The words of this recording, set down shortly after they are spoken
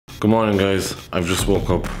Good morning guys, I've just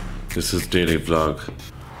woke up. This is daily vlog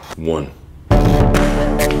 1.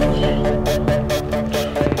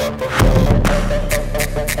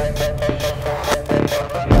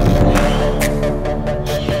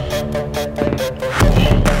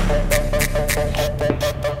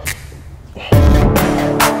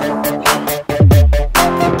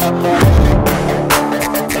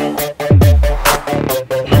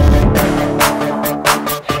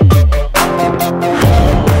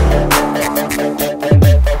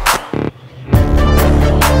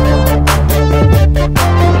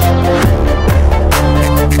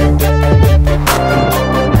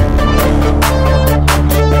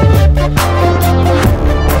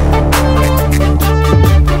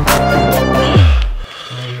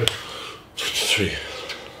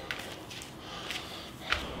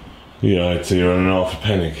 Yeah, I'd say you're in an awful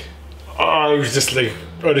panic. Oh, I was just like,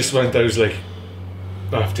 I just went, I was like,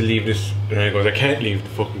 I have to leave this. And I goes, I can't leave the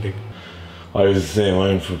fucking thing. I was the same, I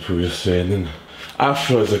went for a poo yesterday, and then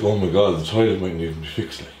after I was like, oh my god, the toilet mightn't even be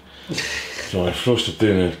fixed, like. So I flushed it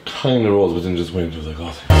then, and it kind of rose, but then just went, I was like,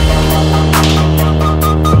 oh.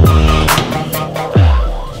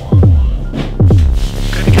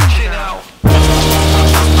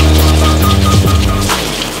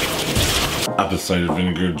 Apple cider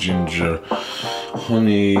vinegar, ginger,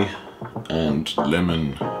 honey, and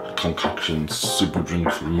lemon concoction, super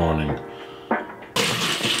drink for the morning.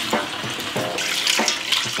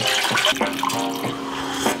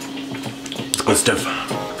 It's good stuff.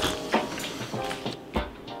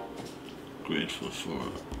 Grateful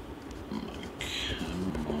for my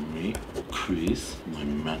chamomile crease, my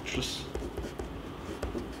mattress,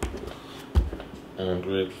 and I'm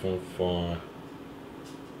grateful for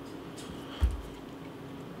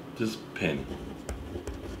this pen.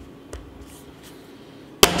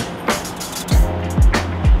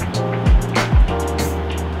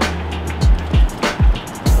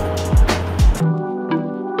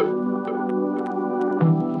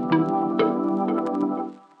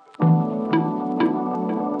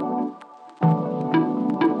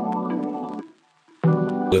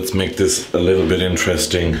 Let's make this a little bit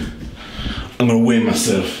interesting. I'm gonna weigh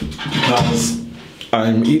myself because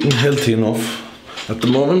I'm eating healthy enough at the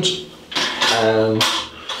moment, and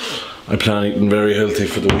I plan on eating very healthy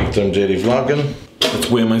for the week that I'm daily vlogging. Let's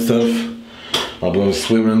weigh myself. I'm going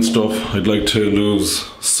swimming and stuff. I'd like to lose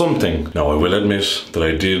something. Now I will admit that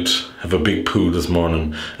I did have a big poo this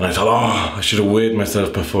morning, and I thought, oh, I should have weighed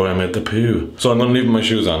myself before I made the poo. So I'm going to leave my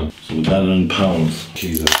shoes on. So with that in pounds,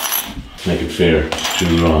 Jesus, make it fair.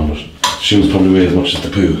 Shoes are on, but shoes probably weigh as much as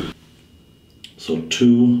the poo. So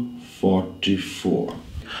 244.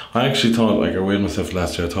 I actually thought, like, I weighed myself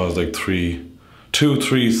last year, I thought it was like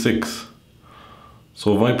 236.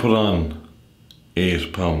 So if I put on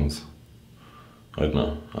 8 pounds, I don't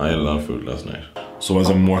know, I had a lot of food last night. So as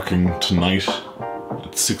I'm working tonight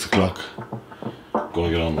at 6 o'clock, gonna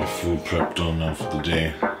get all my food prep done now for the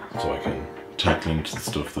day, so I can tackle into the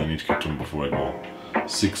stuff that I need to get done before I go.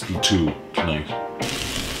 6 till 2 tonight.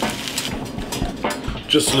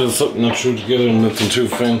 Just a little something I threw together, nothing too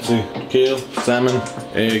fancy. Kale, salmon,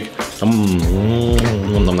 egg.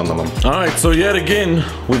 Alright, so yet again,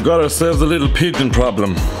 we've got ourselves a little pigeon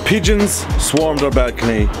problem. Pigeons swarmed our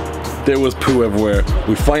balcony. There was poo everywhere.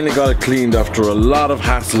 We finally got it cleaned after a lot of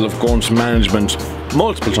hassle of going to management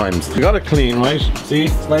multiple times. We got it clean, right? See,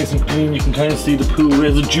 it's nice and clean. You can kind of see the poo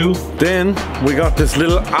residue. Then we got this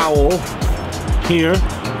little owl here.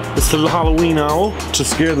 This little Halloween owl to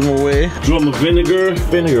scare them away. Drum of vinegar.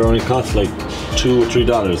 Vinegar only costs like $2 or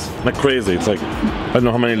 $3. Like crazy. It's like, I don't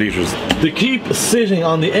know how many liters. They keep sitting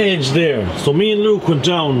on the edge there. So me and Luke went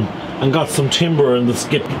down and got some timber and the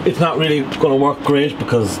skip. It's not really gonna work great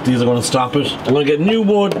because these are gonna stop it. I'm gonna get new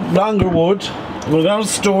wood, longer wood. I'm gonna go down to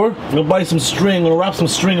the store, I'm gonna buy some string, I'm gonna wrap some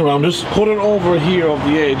string around it, put it over here off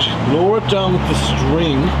the edge, lower it down with the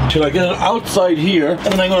string till I get it outside here,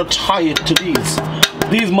 and then I'm gonna tie it to these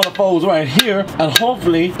motherfuckers right here, and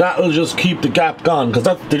hopefully that'll just keep the gap gone, because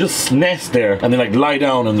they just nest there and they like lie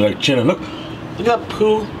down and they're like chilling. Look at that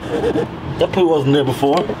poo. That poo wasn't there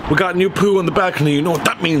before. We got new poo on the balcony. You know what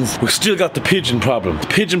that means? We still got the pigeon problem. The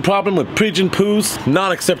pigeon problem with pigeon poos,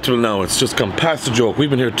 not acceptable now. It's just gone past the joke. We've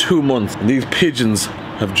been here 2 months and these pigeons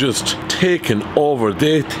have just taken over.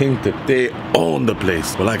 They think that they own the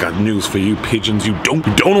place. Well, I got news for you pigeons. You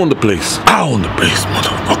don't own the place. I own the place,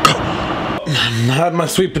 motherfucker. I had my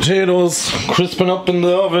sweet potatoes crisping up in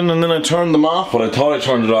the oven and then I turned them off. But I thought I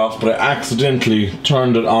turned it off, but I accidentally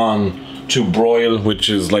turned it on to broil, which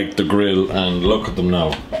is like the grill, and look at them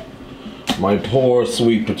now. My poor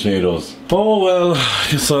sweet potatoes. Oh well,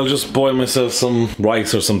 guess I'll just boil myself some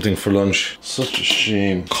rice or something for lunch. Such a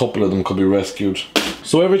shame. A couple of them could be rescued.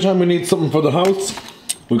 So every time we need something for the house,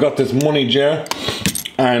 we got this money jar.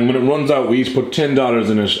 And when it runs out, we each put $10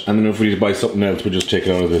 in it. And then if we need to buy something else, we just take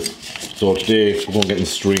it out of this. So today, we're going to get in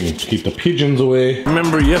string to keep the pigeons away.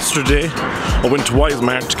 Remember yesterday, I went to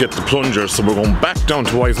Wisemart to get the plunger. So we're going back down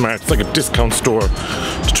to Wisemart. It's like a discount store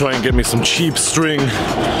to try and get me some cheap string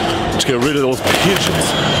to get rid of those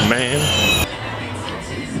pigeons, man.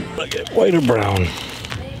 I get white or brown?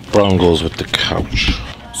 Brown goes with the couch.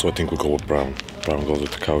 So I think we'll go with brown. Brown goes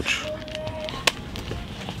with the couch.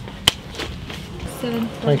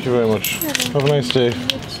 Thank you very much. Have a nice day.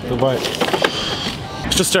 Goodbye.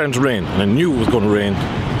 It's just starting to rain, and I knew it was going to rain.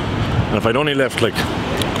 And if I'd only left like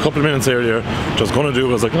a couple of minutes earlier, what I was going to do,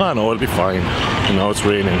 I was like, oh no, it'll be fine. And now it's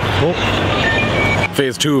raining. Oh.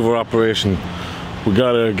 Phase 2 of our operation. We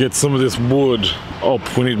gotta get some of this wood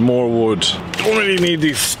up. We need more wood. Don't really need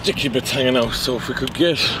these sticky bits hanging out, so if we could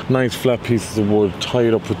get nice flat pieces of wood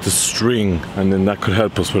tied up with the string, and then that could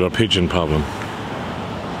help us with our pigeon problem.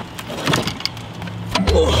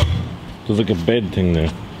 Oh, there's like a bed thing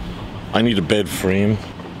there. I need a bed frame.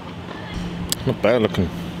 Not bad looking.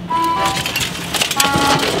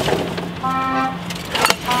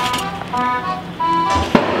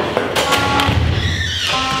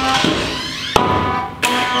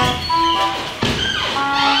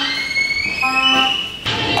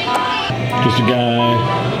 Just a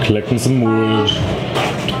guy collecting some wood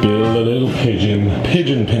to build a little pigeon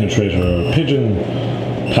penetrator, pigeon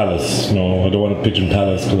palace. No, I don't want a pigeon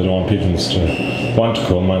palace because I don't want pigeons to want to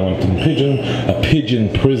come. I want them a pigeon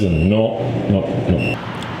prison. No.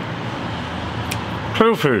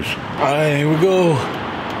 Crowfish. Alright, here we go.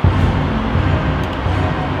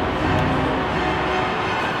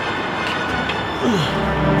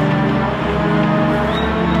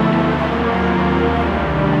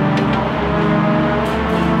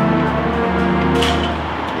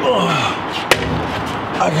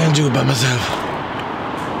 I can't do it by myself.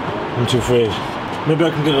 I'm too afraid. Maybe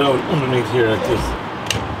I can get it out underneath here like this.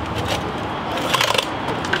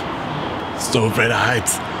 So afraid of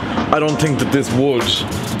heights. I don't think that this wood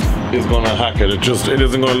is gonna hack it. It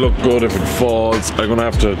isn't gonna look good if it falls. I'm gonna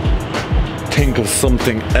have to think of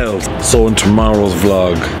something else. So in tomorrow's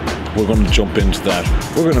vlog, we're gonna jump into that.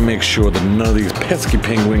 We're gonna make sure that none of these pesky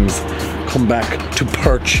penguins come back to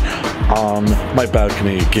perch on my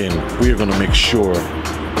balcony again. We are gonna make sure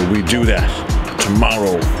that we do that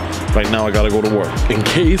tomorrow. Right now I gotta go to work. In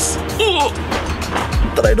case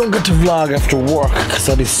that I don't get to vlog after work because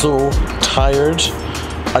I'll be so tired.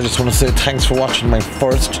 I just want to say thanks for watching my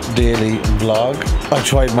first daily vlog. I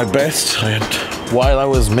tried my best. While I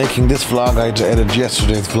was making this vlog, I had to edit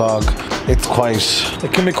yesterday's vlog.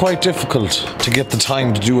 It can be quite difficult to get the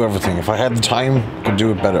time to do everything. If I had the time, I could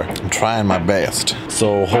do it better. I'm trying my best.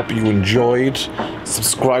 So hope you enjoyed.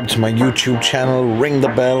 Subscribe to my YouTube channel, ring the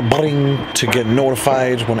bell, bring, to get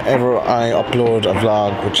notified whenever I upload a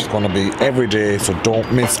vlog, which is going to be every day, so don't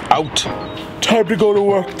miss out. Time to go to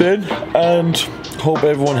work then, and hope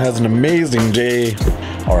everyone has an amazing day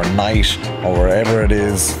or a night or wherever it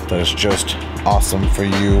is that is just awesome for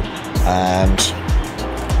you. And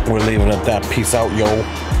we'll leave it at that. Peace out, yo.